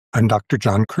I'm Dr.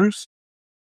 John Kruse,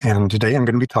 and today I'm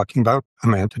going to be talking about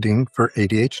amantadine for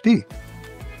ADHD.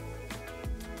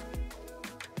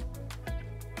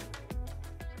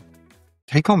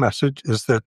 Take-home message is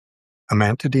that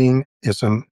amantadine is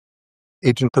an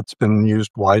agent that's been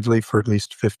used widely for at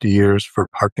least 50 years for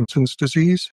Parkinson's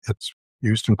disease. It's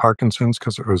used in Parkinson's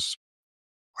because it was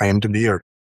claimed to be or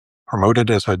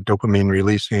promoted as a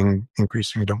dopamine-releasing,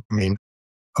 increasing dopamine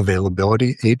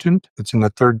availability agent. It's in the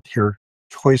third-tier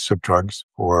choice of drugs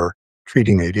for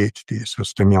treating ADHD, so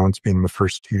stimulants being the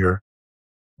first tier,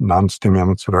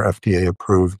 non-stimulants that are FDA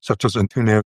approved, such as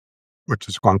Intuniv, which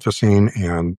is guanfacine,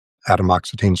 and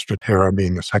atomoxetine, Strattera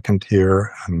being the second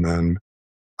tier, and then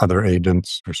other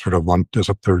agents are sort of lumped as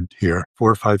a third tier.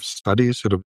 4 or 5 studies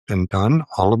that have been done,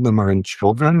 all of them are in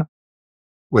children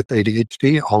with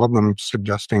ADHD, all of them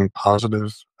suggesting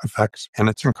positive effects. And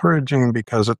it's encouraging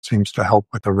because it seems to help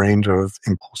with a range of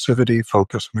impulsivity,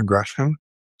 focus, and aggression.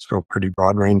 So a pretty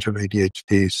broad range of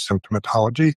ADHD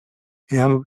symptomatology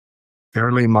and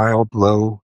fairly mild,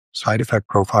 low side effect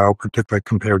profile, particularly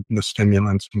compared to the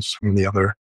stimulants and some of the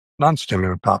other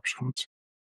non-stimulant options.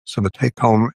 So the take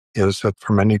home is that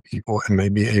for many people, it may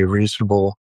be a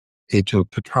reasonable agent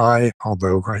to try,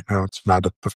 although right now it's not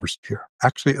at the first tier.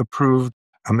 Actually approved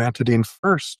amantadine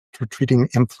first for treating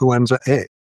influenza A.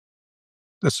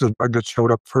 This is a drug that showed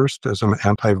up first as an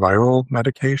antiviral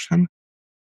medication.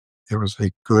 It was a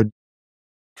good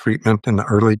treatment in the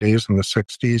early days in the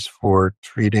 60s for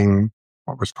treating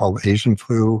what was called Asian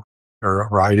flu or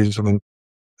varieties of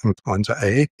influenza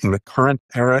A. In the current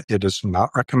era, it is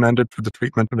not recommended for the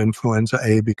treatment of influenza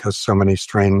A because so many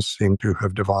strains seem to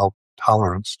have developed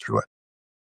tolerance to it.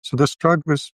 So this drug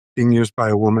was being used by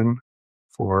a woman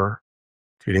for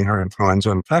treating her influenza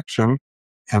infection,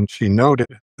 and she noted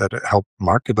that it helped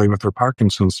markedly with her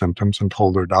Parkinson's symptoms and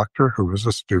told her doctor, who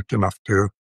was good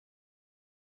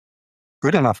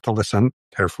enough to listen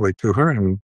carefully to her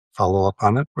and follow up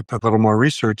on it. With a little more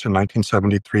research, in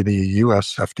 1973, the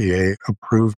US FDA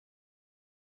approved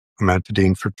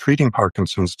amantadine for treating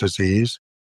Parkinson's disease.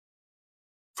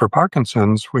 For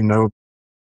Parkinson's, we know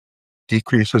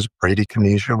decreases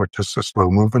bradykinesia, which is the slow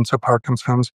movements of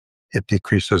Parkinson's. It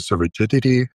decreases the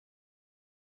rigidity,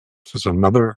 which is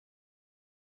another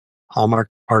hallmark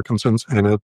of Parkinson's, and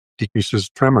it decreases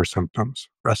tremor symptoms,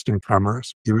 resting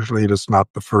tremors. Usually it is not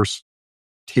the first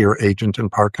tier agent in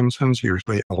Parkinson's,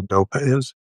 usually L-DOPA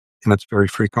is, and it's very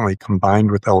frequently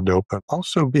combined with L-DOPA,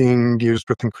 also being used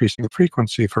with increasing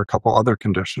frequency for a couple other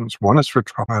conditions. One is for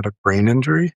traumatic brain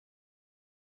injury,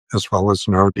 as well as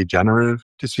neurodegenerative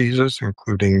diseases,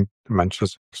 including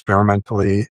dementias,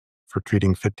 experimentally for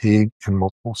treating fatigue and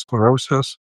multiple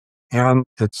sclerosis. And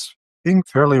it's being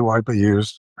fairly widely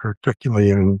used, particularly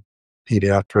in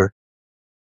pediatric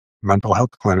mental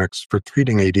health clinics for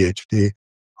treating ADHD,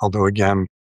 although again,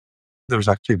 there's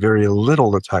actually very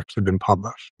little that's actually been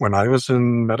published. When I was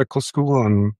in medical school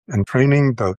and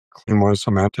training, the claim was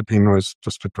amantadine was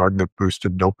just a drug that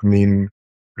boosted dopamine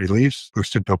release,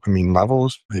 boosted dopamine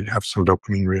levels. They have some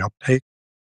dopamine reuptake,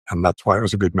 and that's why it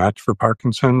was a good match for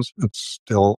Parkinson's. It's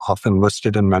still often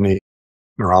listed in many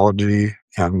neurology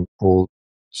and old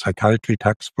psychiatry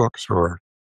textbooks or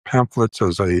pamphlets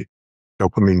as a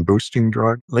dopamine boosting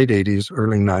drug. Late 80s,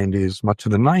 early 90s, much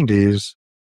of the 90s,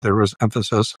 there was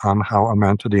emphasis on how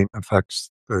amantadine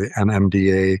affects the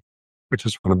NMDA, which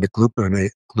is one of the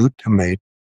glutamate,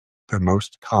 the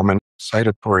most common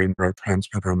excitatory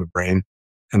neurotransmitter in the brain,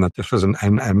 and that this was an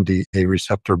NMDA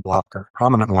receptor blocker. A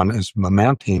prominent one is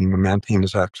memantine. Memantine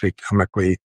is actually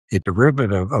chemically a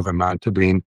derivative of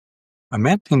amantadine.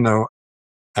 Amantadine, though,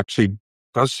 actually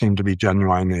does seem to be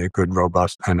genuinely a good,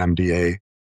 robust NMDA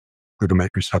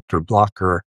glutamate receptor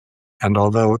blocker. And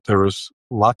although there is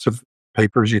lots of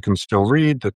papers you can still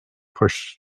read that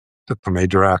push that the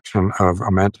major action of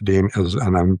amantadine is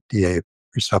NMDA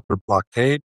receptor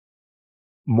blockade,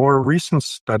 more recent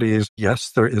studies,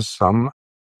 yes, there is some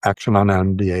action on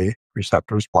NMDA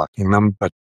receptors blocking them,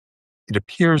 but it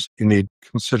appears you need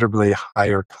considerably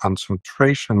higher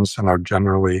concentrations than are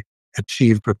generally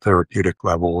achieved with therapeutic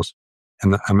levels.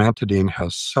 And the amantadine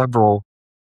has several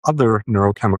other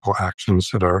neurochemical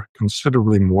actions that are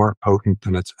considerably more potent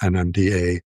than its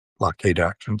NMDA blockade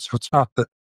action. So it's not that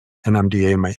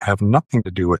NMDA might have nothing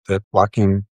to do with it.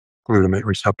 Blocking glutamate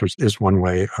receptors is one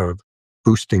way of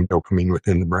boosting dopamine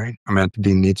within the brain.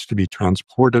 Amantadine needs to be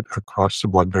transported across the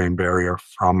blood-brain barrier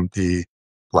from the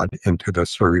blood into the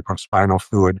cerebrospinal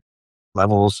fluid.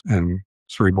 Levels in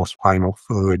cerebrospinal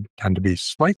fluid tend to be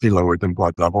slightly lower than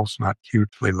blood levels, not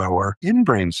hugely lower.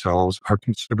 In-brain cells are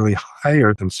considerably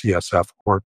higher than CSF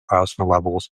or plasma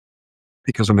levels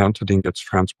because amantadine gets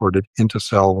transported into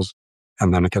cells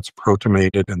and then it gets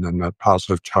protonated, and then the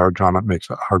positive charge on it makes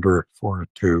it harder for it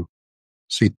to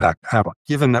seep back out.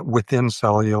 Given that within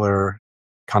cellular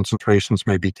concentrations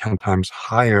may be 10 times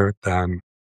higher than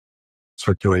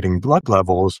circulating blood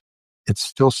levels, it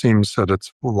still seems that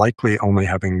it's likely only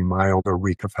having mild or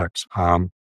weak effects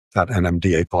on that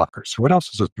NMDA blocker. So what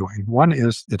else is it doing? One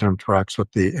is it interacts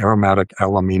with the aromatic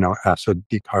L-amino acid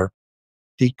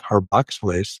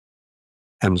decarboxylase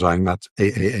enzyme. That's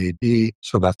AAAD.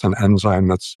 So that's an enzyme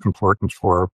that's important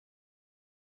for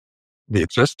the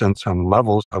existence and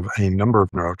levels of a number of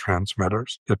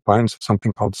neurotransmitters. It binds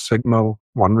something called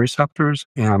sigma-1 receptors,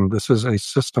 and this is a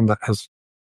system that has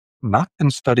not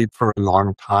been studied for a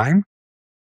long time.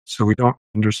 So we don't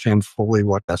understand fully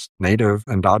what best native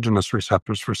endogenous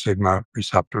receptors for sigma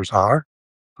receptors are.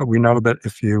 But we know that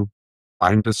if you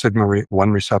bind to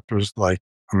sigma-1 receptors like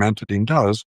amantadine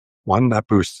does, one, that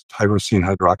boosts tyrosine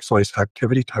hydroxylase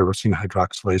activity. Tyrosine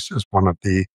hydroxylase is one of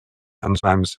the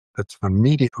enzymes that's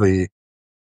immediately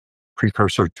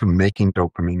precursor to making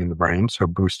dopamine in the brain. So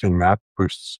boosting that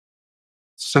boosts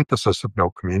synthesis of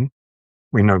dopamine.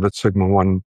 We know that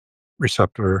sigma-1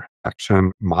 receptor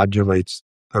action modulates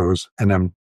those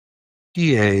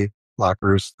NMDA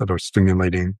blockers that are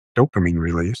stimulating dopamine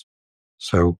release.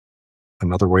 So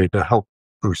another way to help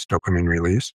boost dopamine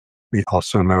release. We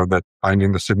also know that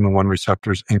binding the sigma-1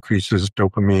 receptors increases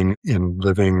dopamine in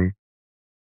living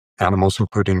animals,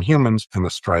 including humans, in the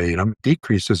striatum,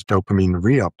 decreases dopamine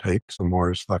reuptake, so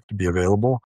more is left to be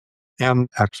available. And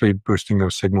actually boosting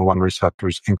those sigma-1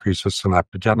 receptors increases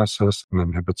synaptogenesis and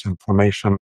inhibits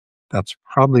inflammation. That's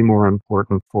probably more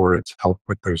important for its help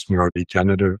with those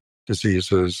neurodegenerative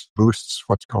diseases, boosts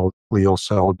what's called glial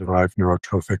cell-derived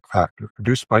neurotrophic factor,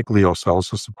 produced by glial cells,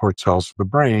 the support cells of the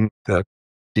brain, that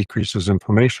decreases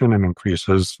inflammation and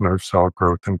increases nerve cell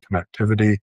growth and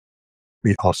connectivity.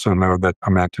 We also know that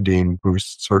amantadine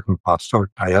boosts certain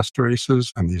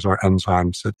phosphodiesterases, and these are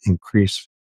enzymes that increase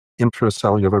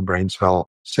intracellular brain cell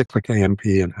cyclic AMP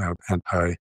and have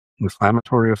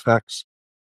anti-inflammatory effects.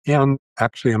 And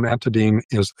actually, amantadine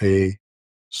is a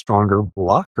stronger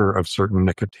blocker of certain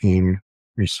nicotine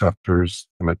receptors,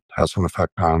 and it has an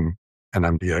effect on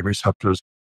NMDA receptors.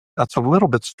 That's a little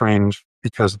bit strange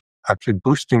because actually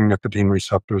boosting nicotine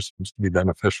receptors seems to be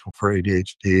beneficial for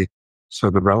ADHD. So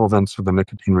the relevance of the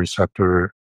nicotine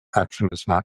receptor action is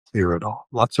not clear at all.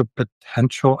 Lots of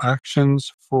potential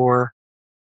actions for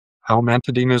how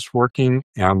amantadine is working,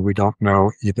 and we don't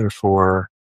know either for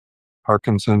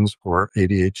Parkinson's or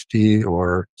ADHD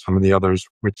or some of the others,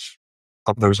 which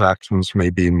of those actions may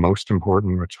be most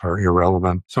important, which are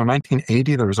irrelevant. So in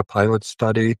 1980, there was a pilot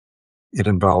study. It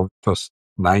involved just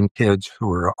 9 kids who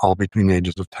were all between the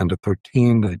ages of 10 to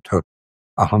 13. They took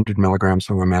 100 milligrams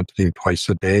of amantadine twice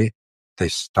a day. They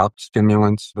stopped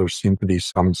stimulants. There seemed to be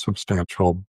some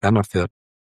substantial benefit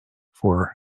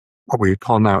for what we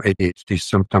call now ADHD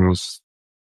symptoms.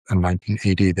 In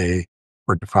 1980, they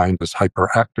were defined as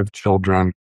hyperactive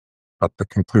children, but the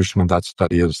conclusion of that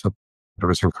study is that it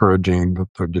was encouraging that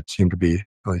there did seem to be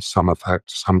really some effect.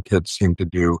 Some kids seemed to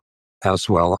do as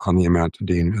well on the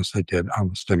amantadine as they did on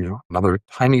the stimulant. Another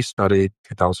tiny study,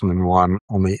 2001,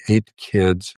 only 8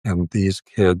 kids, and these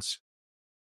kids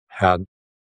had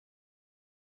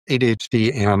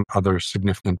ADHD and other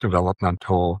significant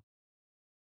developmental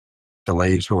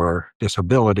delays or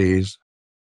disabilities,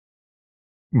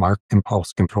 marked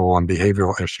impulse control and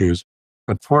behavioral issues,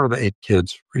 but 4 of the 8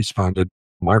 kids responded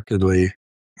markedly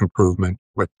improvement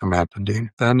with amantadine.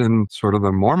 Then in sort of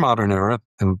the more modern era,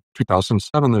 in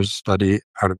 2007, there's a study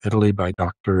out of Italy by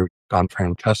Dr. Don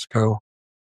Francesco.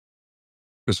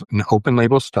 It was an open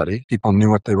label study. People knew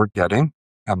what they were getting,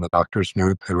 and the doctors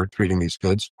knew they were treating these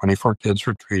kids. 24 kids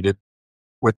were treated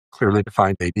with clearly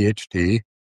defined ADHD,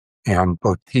 and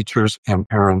both teachers and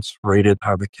parents rated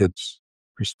how the kids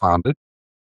responded.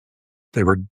 They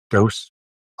were dosed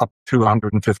up to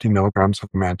 150 milligrams of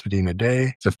amantadine a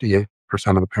day. 58%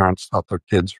 of the parents thought their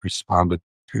kids responded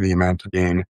to the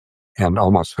amantadine, and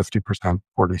almost 50%,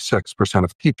 46%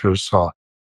 of teachers saw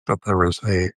that there was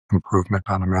a improvement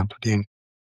on amantadine.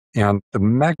 And the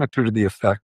magnitude of the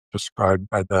effect described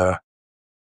by the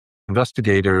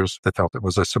investigators, they felt it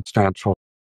was a substantial,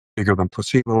 bigger than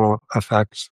placebo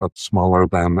effects, but smaller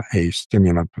than a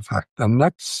stimulant effect. The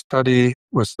next study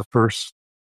was the first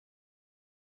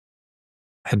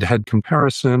head-to-head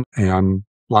comparison and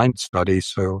blind study,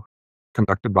 so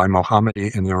conducted by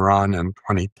Mohammadi in Iran in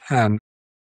 2010.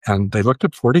 And they looked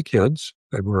at 40 kids.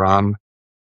 They were on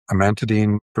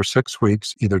amantadine for 6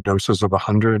 weeks, either doses of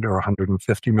 100 or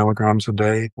 150 milligrams a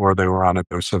day, or they were on a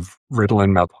dose of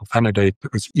Ritalin methylphenidate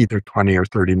that was either 20 or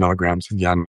 30 milligrams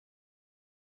again.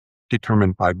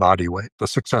 determined by body weight. The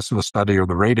success of the study or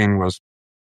the rating was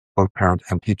both parent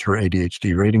and teacher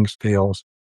ADHD rating scales.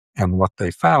 And what they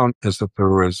found is that there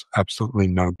was absolutely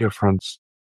no difference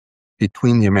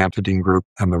between the amantadine group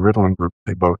and the Ritalin group.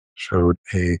 They both showed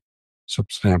a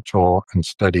substantial and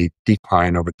steady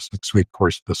decline over the 6-week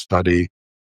course of the study.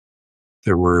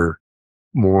 There were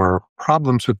more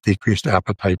problems with decreased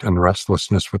appetite and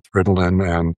restlessness with Ritalin,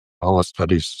 and all the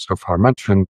studies so far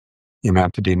mentioned, the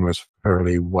amantadine was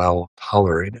fairly well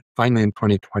tolerated. Finally, in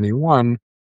 2021,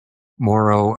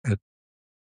 Morrow at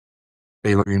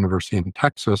Baylor University in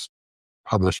Texas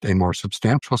published a more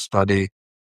substantial study.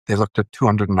 They looked at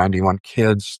 291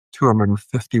 kids,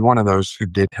 251 of those who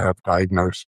did have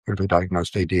clearly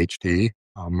diagnosed ADHD.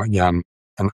 Again,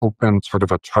 an open sort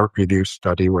of a chart review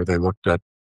study where they looked at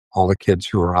all the kids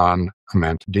who were on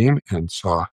amantadine and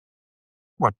saw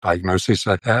what diagnoses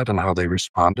they had and how they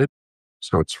responded.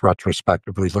 So it's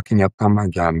retrospectively looking at them.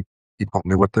 Again, people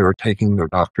knew what they were taking. Their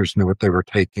doctors knew what they were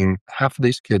taking. Half of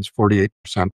these kids, 48%,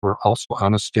 were also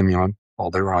on a stimulant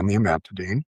while they were on the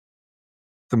amantadine.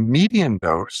 The median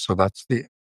dose, so that's the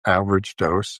average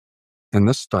dose in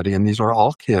this study, and these are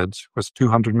all kids, was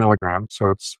 200 milligrams. So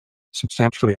it's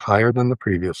substantially higher than the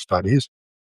previous studies.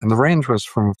 And the range was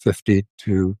from 50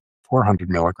 to 400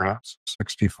 milligrams.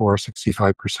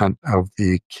 65% of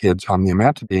the kids on the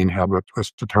amantadine had what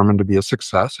was determined to be a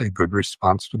success, a good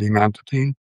response to the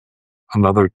amantadine.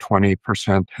 Another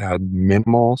 20% had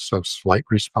minimal, so slight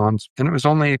response. And it was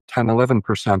only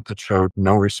 11% that showed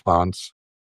no response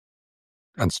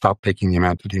and stopped taking the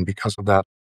amantadine because of that.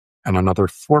 And another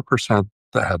 4%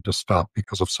 that had to stop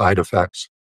because of side effects.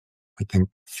 I think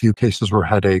few cases were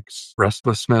headaches,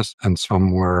 restlessness, and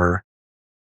some were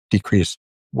decreased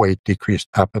weight, decreased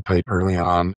appetite early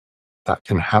on. That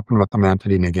can happen with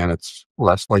amantadine. Again, it's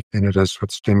less likely than it is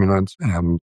with stimulants,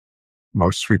 and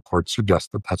most reports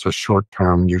suggest that that's a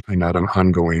short-term, usually not an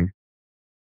ongoing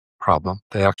problem.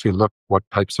 They actually looked what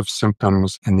types of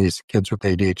symptoms in these kids with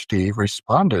ADHD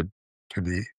responded to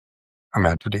the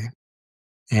amantadine.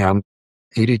 And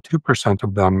 82%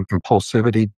 of them,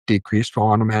 impulsivity decreased while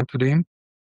on amantadine.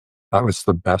 That was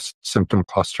the best symptom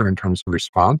cluster in terms of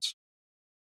response.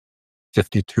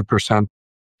 52%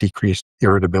 decreased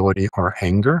irritability or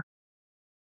anger.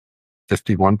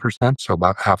 51%, so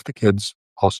about half the kids,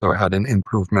 also had an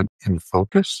improvement in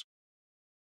focus.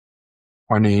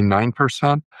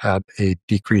 29% had a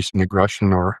decrease in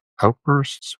aggression or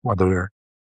outbursts,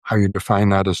 how you define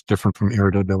that is different from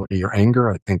irritability or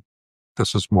anger. I think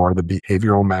this is more the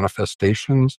behavioral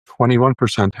manifestations.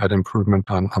 21% had improvement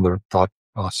on other thought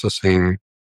processing,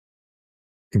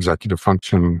 executive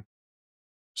function,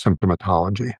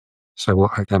 symptomatology. So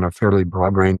again, a fairly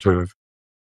broad range of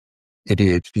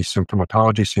ADHD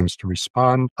symptomatology seems to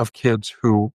respond. Of kids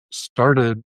who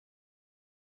started,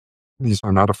 these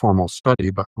are not a formal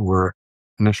study, but who were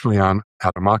initially on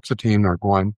atomoxetine or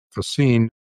guanfacine,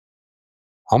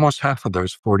 almost half of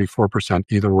those, 44%,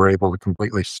 either were able to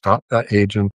completely stop that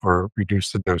agent or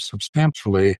reduce the dose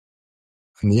substantially.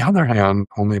 On the other hand,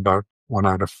 only about 1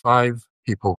 out of 5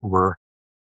 people who were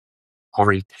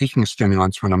already taking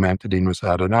stimulants when amantadine was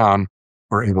added on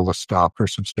were able to stop or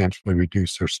substantially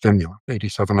reduce their stimulant.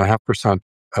 87.5%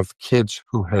 of kids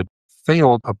who had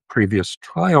failed a previous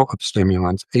trial of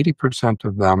stimulants, 80%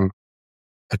 of them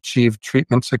achieved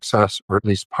treatment success or at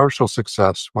least partial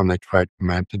success when they tried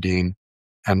amantadine.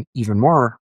 And even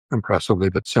more impressively,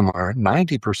 but similar,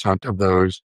 90% of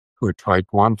those who had tried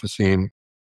guanfacine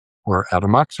or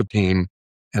atomoxetine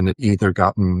and had either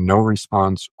gotten no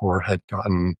response or had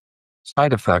gotten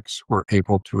side effects were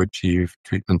able to achieve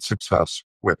treatment success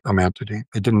with amantadine.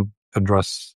 They didn't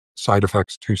address side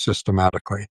effects too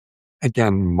systematically.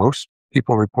 Again, most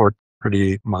people report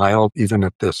pretty mild, even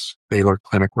at this Baylor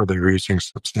clinic where they were using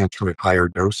substantially higher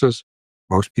doses.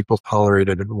 Most people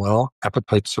tolerated it well.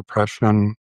 Appetite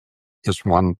suppression is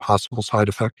one possible side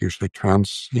effect, usually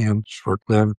transient,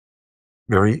 short-lived.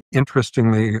 Very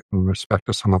interestingly, in respect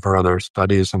to some of our other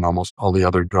studies and almost all the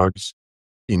other drugs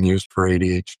being used for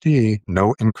ADHD,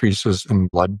 no increases in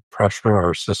blood pressure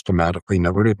are systematically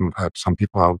noted. In fact, some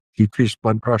people have decreased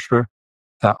blood pressure.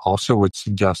 That also would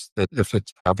suggest that if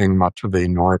it's having much of a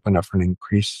norepinephrine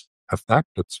increase effect,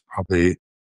 it's probably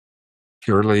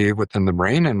purely within the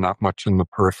brain and not much in the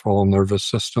peripheral nervous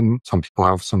system. Some people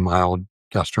have some mild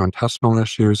gastrointestinal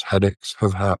issues, headaches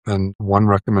have happened. One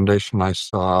recommendation I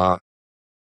saw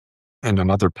in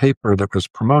another paper that was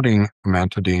promoting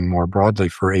amantadine more broadly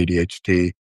for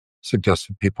ADHD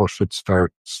suggested people should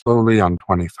start slowly on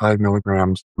 25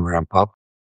 milligrams and ramp up.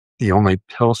 The only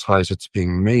pill size it's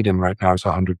being made in right now is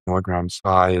 100 milligram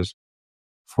size.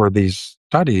 For these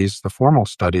studies, the formal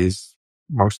studies,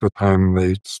 most of the time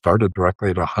they started directly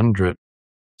at 100.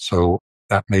 So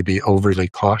that may be overly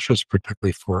cautious,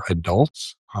 particularly for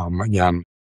adults. Again,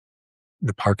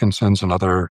 the Parkinson's and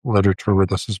other literature where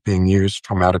this is being used,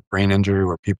 traumatic brain injury,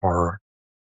 where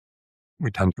we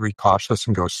tend to be cautious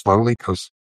and go slowly because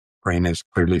brain is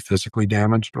clearly physically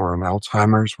damaged, or in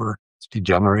Alzheimer's where it's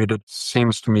degenerated.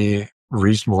 Seems to me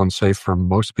reasonable and safe for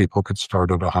most people could start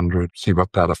at 100, see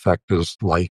what that effect is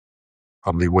like,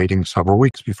 probably waiting several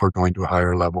weeks before going to a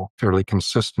higher level. Fairly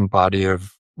consistent body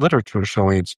of literature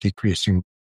showing it's decreasing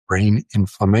brain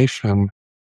inflammation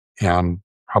and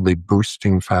probably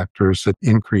boosting factors that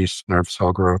increase nerve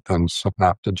cell growth and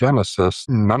synaptogenesis.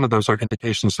 None of those are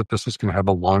indications that this is going to have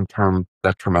a long-term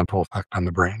detrimental effect on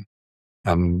the brain.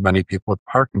 And many people with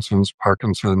Parkinson's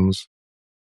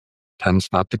tends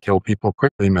not to kill people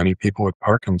quickly. Many people with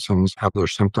Parkinson's have their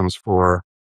symptoms for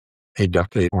a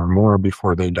decade or more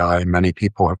before they die. Many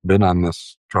people have been on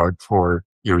this drug for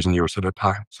years and years at a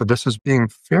time. So this is being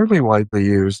fairly widely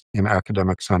used in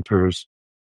academic centers,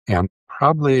 and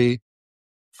probably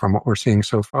from what we're seeing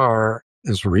so far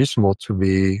is reasonable to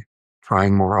be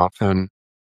trying more often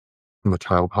in the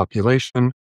child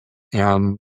population.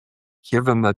 And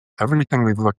given that everything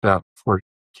we've looked at for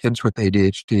kids with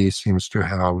ADHD seems to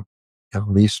have at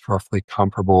least roughly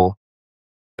comparable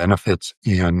benefits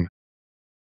in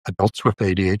adults with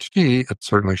ADHD, it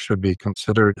certainly should be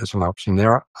considered as an option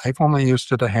there. I've only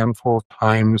used it a handful of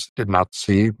times, did not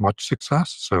see much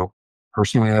success. So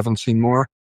personally, I haven't seen more.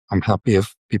 I'm happy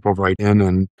if people write in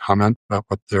and comment about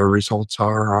what their results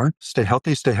are or aren't. Stay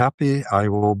healthy, stay happy. I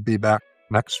will be back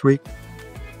next week